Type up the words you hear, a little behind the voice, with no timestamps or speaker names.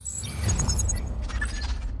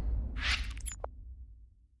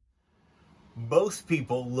most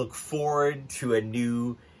people look forward to a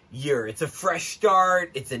new year. It's a fresh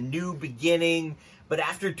start, it's a new beginning, but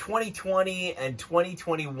after 2020 and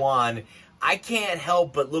 2021, I can't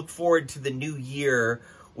help but look forward to the new year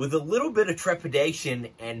with a little bit of trepidation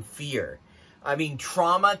and fear. I mean,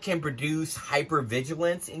 trauma can produce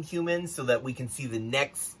hypervigilance in humans so that we can see the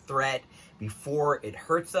next threat before it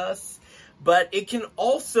hurts us, but it can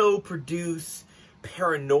also produce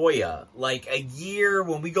paranoia. Like a year,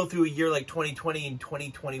 when we go through a year like 2020 and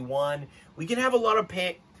 2021, we can have a lot of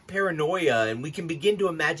paranoia, and we can begin to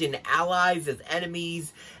imagine allies as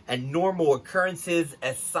enemies and normal occurrences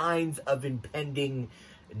as signs of impending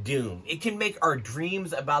doom. It can make our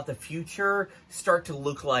dreams about the future start to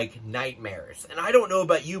look like nightmares. And I don't know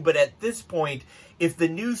about you, but at this point, if the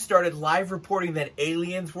news started live reporting that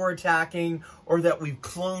aliens were attacking, or that we've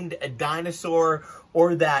cloned a dinosaur,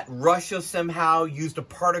 or that Russia somehow used a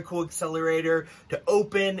particle accelerator to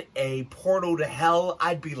open a portal to hell,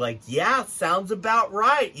 I'd be like, yeah, sounds about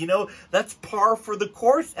right. You know, that's par for the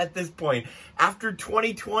course at this point. After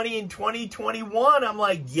 2020 and 2021, I'm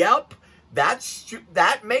like, yep,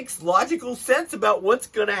 that makes logical sense about what's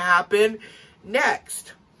going to happen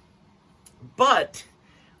next. But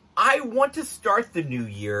I want to start the new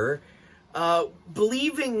year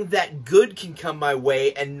believing that good can come my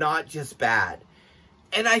way and not just bad.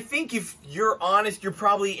 And I think if you're honest, you're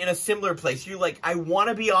probably in a similar place. You're like, I want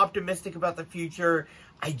to be optimistic about the future.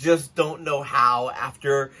 I just don't know how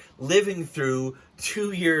after living through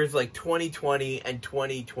 2 years like 2020 and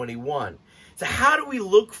 2021. So how do we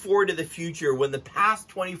look forward to the future when the past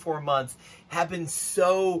 24 months have been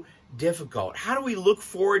so difficult? How do we look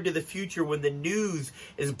forward to the future when the news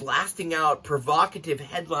is blasting out provocative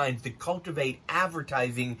headlines to cultivate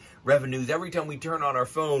advertising revenues every time we turn on our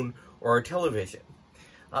phone or our television?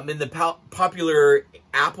 In the popular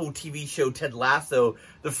Apple TV show Ted Lasso,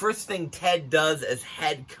 the first thing Ted does as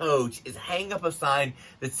head coach is hang up a sign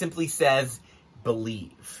that simply says,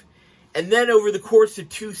 "Believe." And then over the course of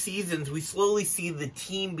 2 seasons, we slowly see the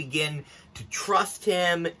team begin to trust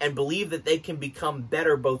him and believe that they can become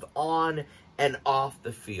better both on and off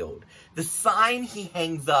the field. The sign he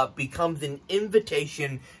hangs up becomes an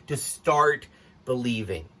invitation to start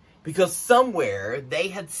believing. Because somewhere they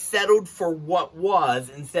had settled for what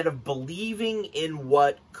was instead of believing in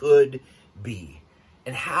what could be.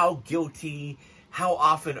 And how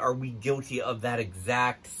often are we guilty of that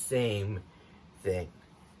exact same thing?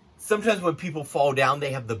 Sometimes when people fall down,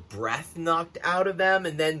 they have the breath knocked out of them.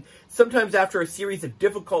 And then sometimes after a series of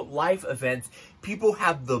difficult life events, people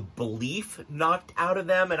have the belief knocked out of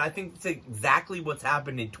them. And I think that's exactly what's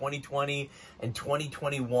happened in 2020 and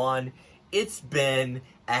 2021. It's been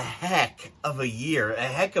a heck of a year, a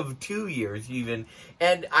heck of 2 years even.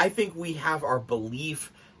 And I think we have our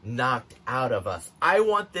belief knocked out of us. I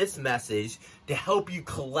want this message to help you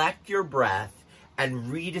collect your breath and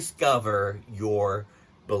rediscover your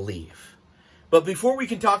belief. But before we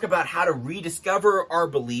can talk about how to rediscover our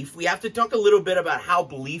belief, we have to talk a little bit about how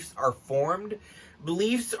beliefs are formed.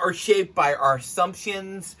 Beliefs are shaped by our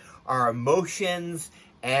assumptions, our emotions,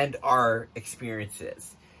 and our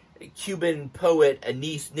experiences. Cuban poet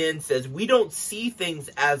Anais Nin says, "We don't see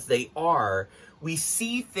things as they are, we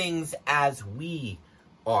see things as we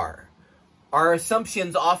are." Our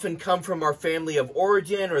assumptions often come from our family of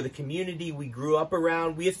origin or the community we grew up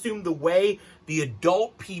around. We assume the way the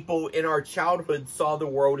adult people in our childhood saw the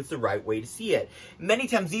world is the right way to see it. Many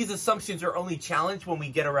times these assumptions are only challenged when we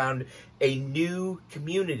get around a new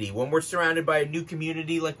community. When we're surrounded by a new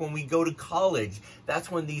community, like when we go to college,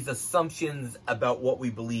 that's when these assumptions about what we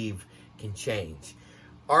believe can change.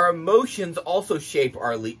 Our emotions also shape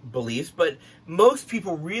our beliefs, but most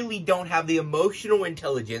people really don't have the emotional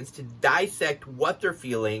intelligence to dissect what they're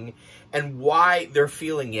feeling and why they're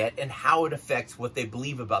feeling it and how it affects what they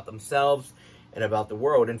believe about themselves and about the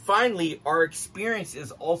world. And finally, our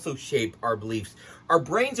experiences also shape our beliefs. Our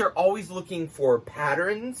brains are always looking for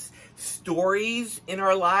patterns, stories in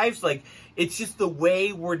our lives. Like, it's just the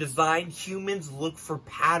way we're designed. Humans look for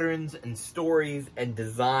patterns and stories and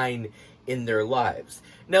design in their lives.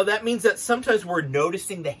 Now, that means that sometimes we're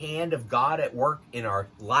noticing the hand of God at work in our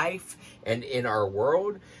life and in our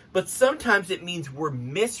world, but sometimes it means we're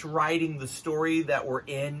miswriting the story that we're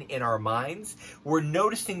in our minds. We're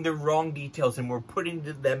noticing the wrong details and we're putting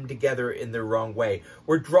them together in the wrong way.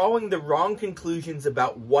 We're drawing the wrong conclusions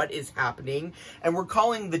about what is happening, and we're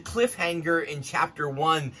calling the cliffhanger in chapter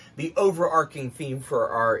 1 the overarching theme for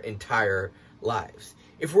our entire lives.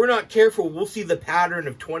 If we're not careful, we'll see the pattern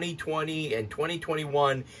of 2020 and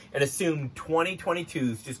 2021 and assume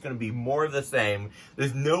 2022 is just going to be more of the same.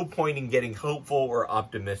 There's no point in getting hopeful or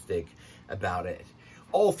optimistic about it.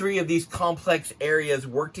 All three of these complex areas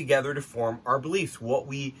work together to form our beliefs, what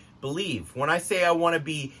we believe. When I say I want to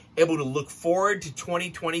be able to look forward to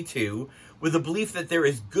 2022 with a belief that there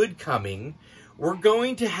is good coming, we're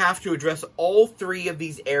going to have to address all three of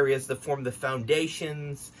these areas that form the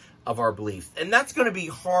foundations of our beliefs. And that's going to be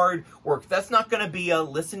hard work. That's not going to be a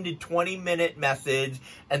listen to 20-minute message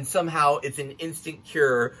and somehow it's an instant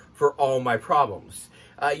cure for all my problems.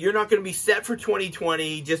 You're not going to be set for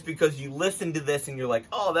 2020 just because you listen to this and you're like,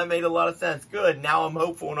 oh, that made a lot of sense. Good. Now I'm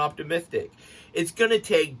hopeful and optimistic. It's going to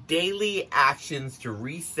take daily actions to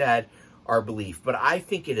reset our belief. But I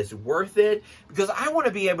think it is worth it because I want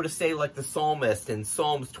to be able to say like the psalmist in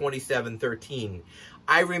Psalms 27:13,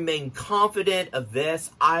 I remain confident of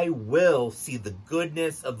this. I will see the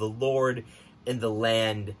goodness of the Lord in the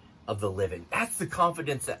land of the living. That's the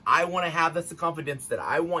confidence that I want to have. That's the confidence that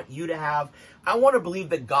I want you to have. I want to believe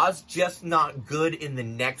that God's just not good in the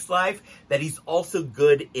next life, that he's also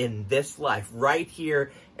good in this life, right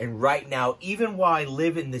here and right now, even while I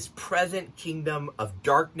live in this present kingdom of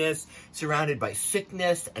darkness, surrounded by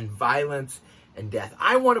sickness and violence and death.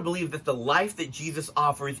 I want to believe that the life that Jesus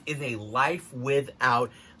offers is a life without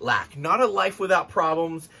lack, not a life without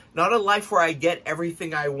problems, not a life where I get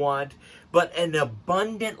everything I want, but an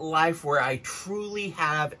abundant life where I truly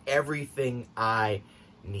have everything I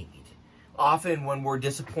need. Often when we're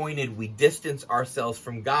disappointed, we distance ourselves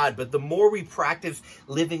from God, but the more we practice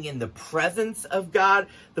living in the presence of God,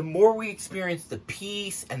 the more we experience the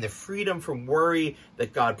peace and the freedom from worry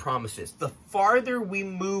that God promises. The farther we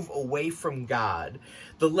move away from God,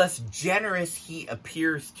 the less generous he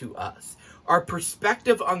appears to us. Our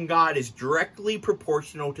perspective on God is directly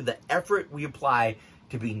proportional to the effort we apply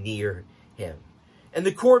to be near him. And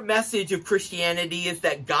the core message of Christianity is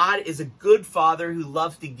that God is a good father who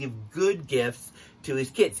loves to give good gifts to his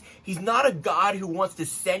kids. He's not a God who wants to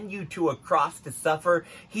send you to a cross to suffer.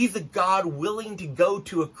 He's a God willing to go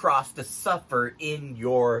to a cross to suffer in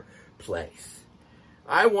your place.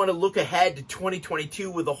 I want to look ahead to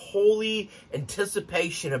 2022 with a holy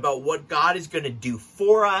anticipation about what God is going to do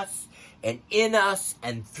for us and in us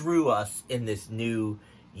and through us in this new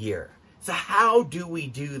year. So how do we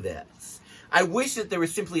do this? I wish that there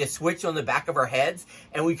was simply a switch on the back of our heads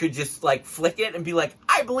and we could just like flick it and be like,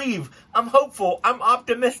 I believe, I'm hopeful, I'm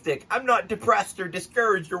optimistic, I'm not depressed or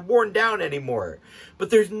discouraged or worn down anymore. But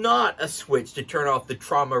there's not a switch to turn off the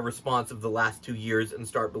trauma response of the last 2 years and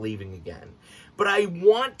start believing again. But I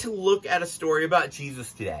want to look at a story about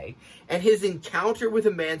Jesus today and his encounter with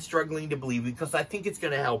a man struggling to believe because I think it's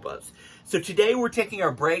going to help us. So today we're taking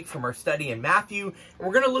our break from our study in Matthew and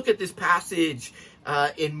we're going to look at this passage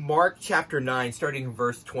in Mark chapter 9, starting in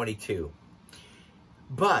verse 22.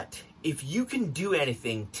 But if you can do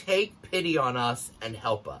anything, take pity on us and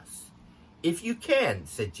help us. If you can,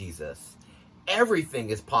 said Jesus, everything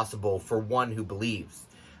is possible for one who believes.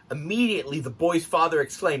 Immediately the boy's father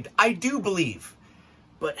exclaimed, I do believe,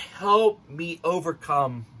 but help me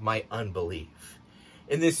overcome my unbelief.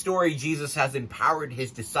 In this story, Jesus has empowered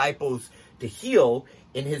his disciples to heal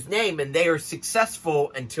in his name, and they are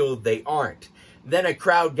successful until they aren't. Then a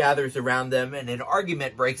crowd gathers around them, and an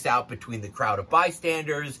argument breaks out between the crowd of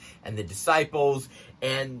bystanders and the disciples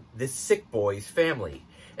and the sick boy's family.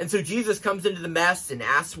 And so Jesus comes into the mess and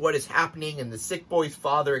asks what is happening, and the sick boy's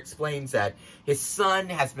father explains that his son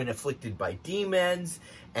has been afflicted by demons,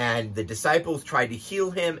 and the disciples tried to heal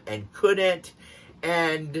him and couldn't.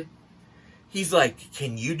 And he's like,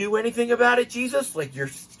 can you do anything about it, Jesus? Like, your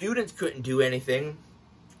students couldn't do anything.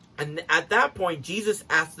 And at that point, Jesus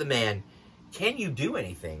asked the man, can you do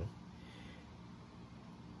anything?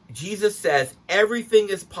 Jesus says, everything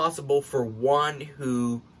is possible for one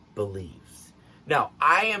who believes. Now,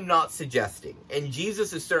 I am not suggesting, and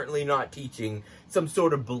Jesus is certainly not teaching some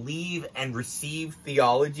sort of believe and receive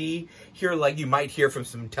theology here, like you might hear from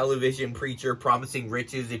some television preacher promising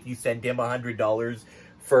riches if you send him $100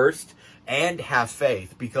 first, and have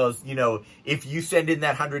faith. Because, you know, if you send in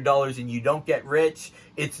that $100 and you don't get rich,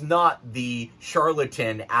 it's not the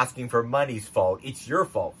charlatan asking for money's fault. It's your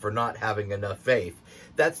fault for not having enough faith.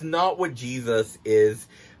 That's not what Jesus is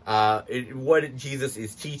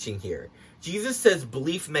teaching here. Jesus says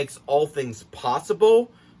belief makes all things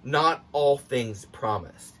possible, not all things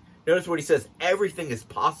promised. Notice what he says. Everything is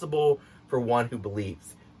possible for one who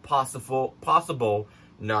believes. Possible,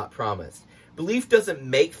 not promised. Belief doesn't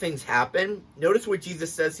make things happen. Notice what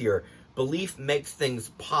Jesus says here. Belief makes things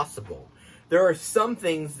possible. There are some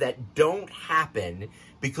things that don't happen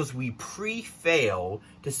because we pre-fail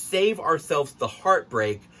to save ourselves the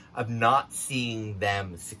heartbreak of not seeing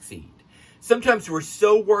them succeed. Sometimes we're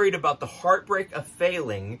so worried about the heartbreak of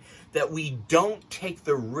failing that we don't take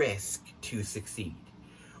the risk to succeed.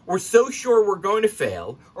 We're so sure we're going to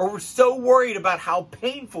fail, or we're so worried about how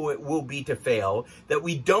painful it will be to fail that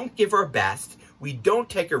we don't give our best, we don't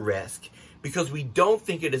take a risk, because we don't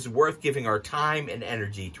think it is worth giving our time and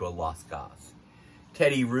energy to a lost cause.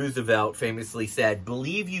 Teddy Roosevelt famously said,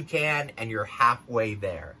 "Believe you can, and you're halfway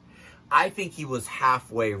there." I think he was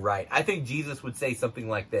halfway right. I think Jesus would say something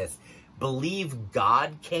like this: believe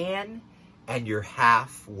God can, and you're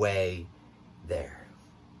halfway there.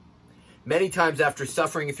 Many times after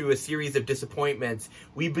suffering through a series of disappointments,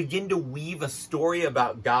 we begin to weave a story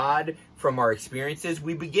about God from our experiences.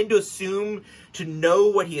 We begin to assume to know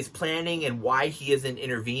what he is planning and why he isn't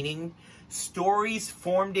intervening. Stories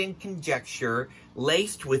formed in conjecture,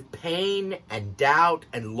 laced with pain and doubt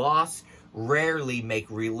and loss, rarely make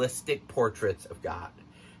realistic portraits of God.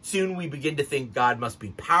 Soon we begin to think God must be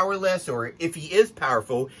powerless, or if he is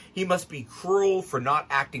powerful, he must be cruel for not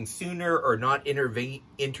acting sooner or not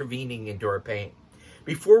intervening into our pain.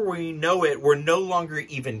 Before we know it, we're no longer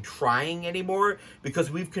even trying anymore because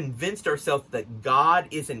we've convinced ourselves that God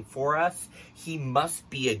isn't for us. He must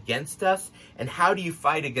be against us. And how do you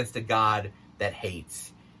fight against a God that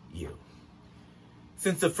hates you?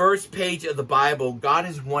 Since the first page of the Bible, God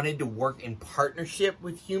has wanted to work in partnership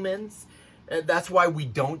with humans. That's why we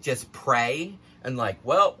don't just pray and I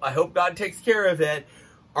hope God takes care of it.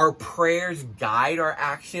 Our prayers guide our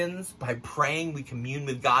actions. By praying, we commune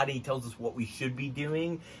with God and he tells us what we should be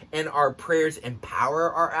doing. And our prayers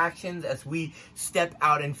empower our actions as we step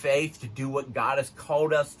out in faith to do what God has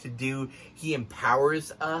called us to do. He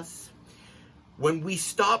empowers us. When we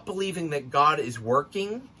stop believing that God is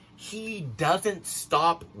working, he doesn't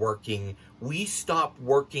stop working. We stop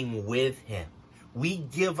working with him. We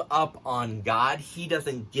give up on God. He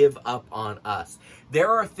doesn't give up on us.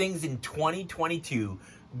 There are things in 2022,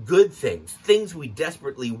 good things we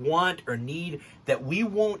desperately want or need that we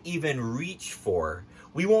won't even reach for.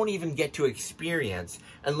 We won't even get to experience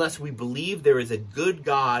unless we believe there is a good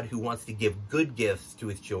God who wants to give good gifts to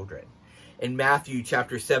his children. In Matthew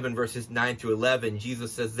chapter 7, verses 9 through 11,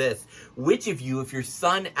 Jesus says this: "Which of you, if your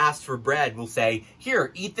son asks for bread, will say,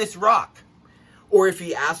 'Here, eat this rock'? Or if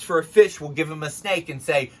he asks for a fish, will give him a snake and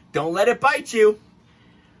say, 'Don't let it bite you'?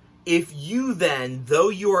 If you then, though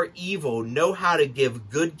you are evil, know how to give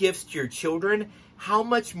good gifts to your children, how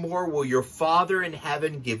much more will your Father in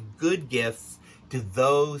heaven give good gifts to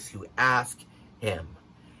those who ask him?"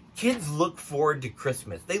 Kids look forward to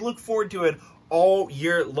Christmas. They look forward to it all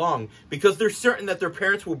year long because they're certain that their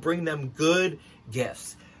parents will bring them good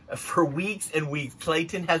gifts. For weeks and weeks,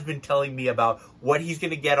 Clayton has been telling me about what he's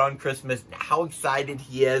going to get on Christmas, and how excited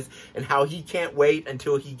he is, and how he can't wait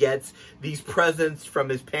until he gets these presents from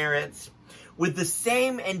his parents. With the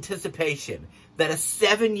same anticipation that a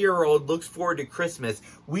 7-year-old looks forward to Christmas,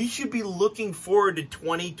 we should be looking forward to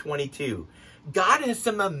 2022. God has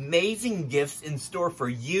some amazing gifts in store for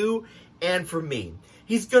you and for me.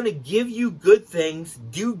 He's going to give you good things,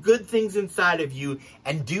 do good things inside of you,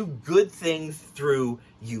 and do good things through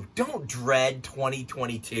you. Don't dread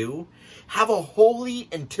 2022. Have a holy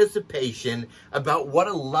anticipation about what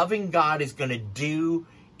a loving God is going to do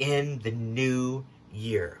in the new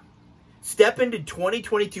year. Step into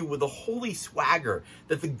 2022 with a holy swagger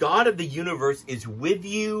that the God of the universe is with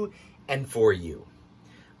you and for you.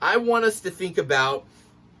 I want us to think about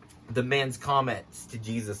the man's comments to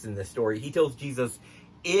Jesus in this story. He tells Jesus,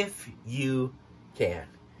 "If you can."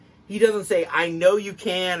 He doesn't say, "I know you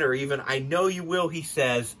can," or even, "I know you will." He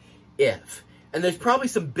says, "If." And there's probably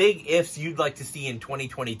some big ifs you'd like to see in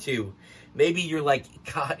 2022. Maybe you're like,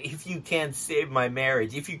 "God, if you can save my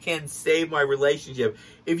marriage, if you can save my relationship,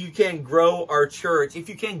 if you can grow our church, if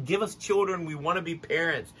you can give us children, we want to be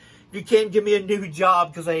parents. If you can give me a new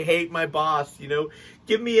job because I hate my boss,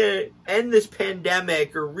 give me end this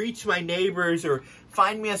pandemic, or reach my neighbors, or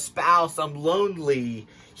find me a spouse, I'm lonely,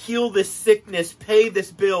 heal this sickness, pay this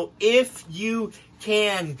bill. If you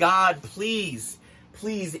can, God, please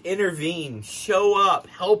intervene, show up,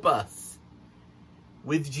 help us."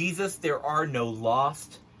 With Jesus, there are no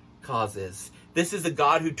lost causes. This is a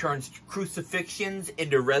God who turns crucifixions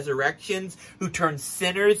into resurrections, who turns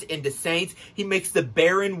sinners into saints. He makes the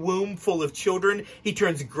barren womb full of children. He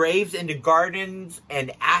turns graves into gardens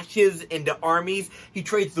and ashes into armies. He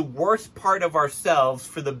trades the worst part of ourselves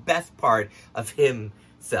for the best part of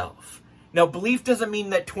himself. Now, belief doesn't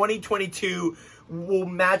mean that 2022 will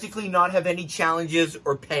magically not have any challenges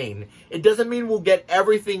or pain. It doesn't mean we'll get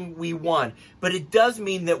everything we want, but it does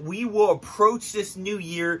mean that we will approach this new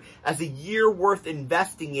year as a year worth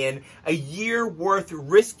investing in, a year worth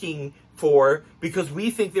risking for, because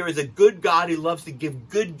we think there is a good God who loves to give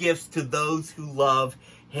good gifts to those who love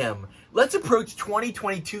him. Let's approach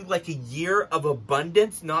 2022 like a year of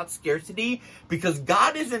abundance, not scarcity, because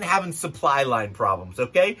God isn't having supply line problems,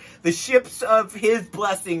 okay? The ships of his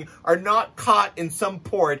blessing are not caught in some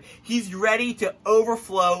port. He's ready to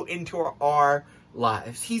overflow into our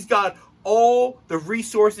lives. He's got all the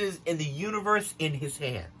resources in the universe in his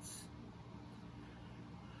hands.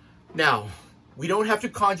 Now, we don't have to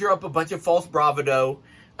conjure up a bunch of false bravado,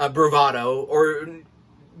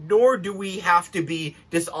 nor do we have to be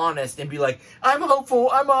dishonest and be like, I'm hopeful,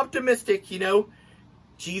 I'm optimistic,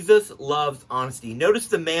 Jesus loves honesty. Notice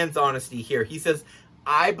the man's honesty here. He says,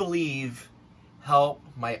 I believe, help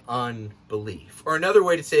my unbelief. Or another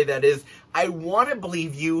way to say that is, I want to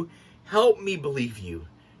believe you, help me believe you.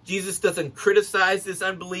 Jesus doesn't criticize this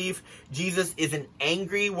unbelief. Jesus isn't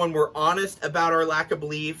angry when we're honest about our lack of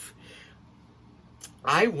belief.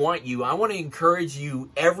 I want to encourage you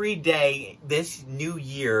every day this new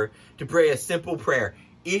year to pray a simple prayer,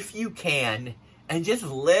 if you can, and just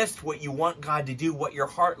list what you want God to do, what your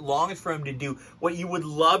heart longs for him to do, what you would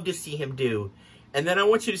love to see him do. And then I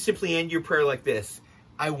want you to simply end your prayer like this.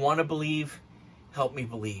 I want to believe, help me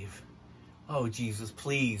believe. Oh, Jesus,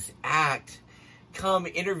 please act. Come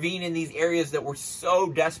intervene in these areas that we're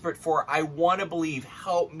so desperate for. I want to believe,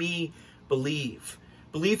 help me believe.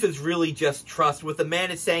 Belief is really just trust. What the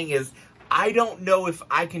man is saying is, I don't know if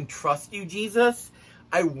I can trust you, Jesus.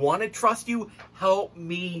 I want to trust you. Help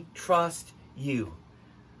me trust you.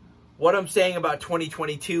 What I'm saying about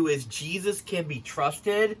 2022 is Jesus can be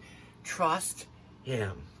trusted. Trust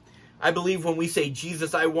him. I believe when we say,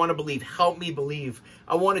 Jesus, I want to believe, help me believe.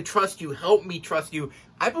 I want to trust you, help me trust you.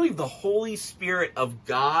 I believe the Holy Spirit of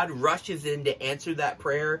God rushes in to answer that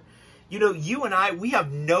prayer. You and I, we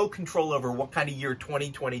have no control over what kind of year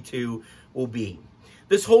 2022 will be.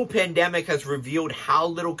 This whole pandemic has revealed how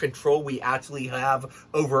little control we actually have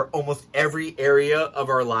over almost every area of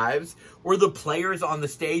our lives. We're the players on the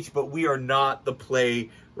stage, but we are not the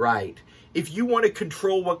playwright. If you want to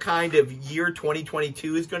control what kind of year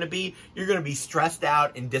 2022 is going to be, you're going to be stressed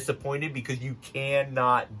out and disappointed because you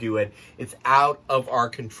cannot do it. It's out of our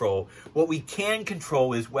control. What we can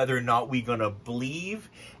control is whether or not we're going to believe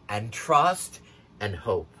and trust and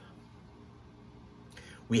hope.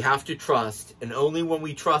 We have to trust, and only when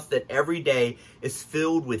we trust that every day is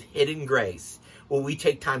filled with hidden grace will we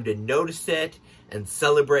take time to notice it and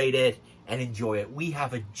celebrate it and enjoy it. We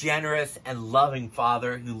have a generous and loving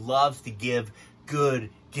Father who loves to give good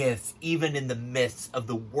gifts, even in the midst of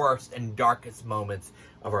the worst and darkest moments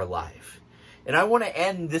of our life. And I want to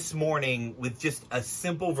end this morning with just a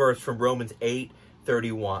simple verse from Romans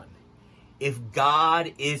 8:31. If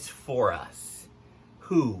God is for us,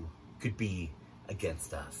 who could be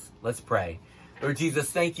against us? Let's pray. Lord Jesus,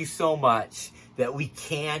 thank you so much that we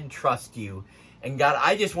can trust you. And God,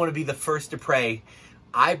 I just want to be the first to pray.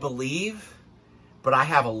 I believe, but I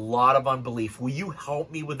have a lot of unbelief. Will you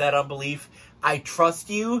help me with that unbelief? I trust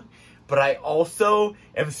you, but I also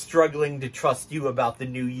am struggling to trust you about the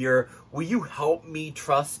new year. Will you help me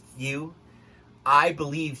trust you? I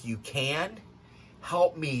believe you can.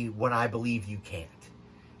 Help me when I believe you can't.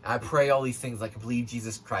 I pray all these things like I believe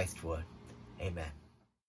Jesus Christ would. Amen.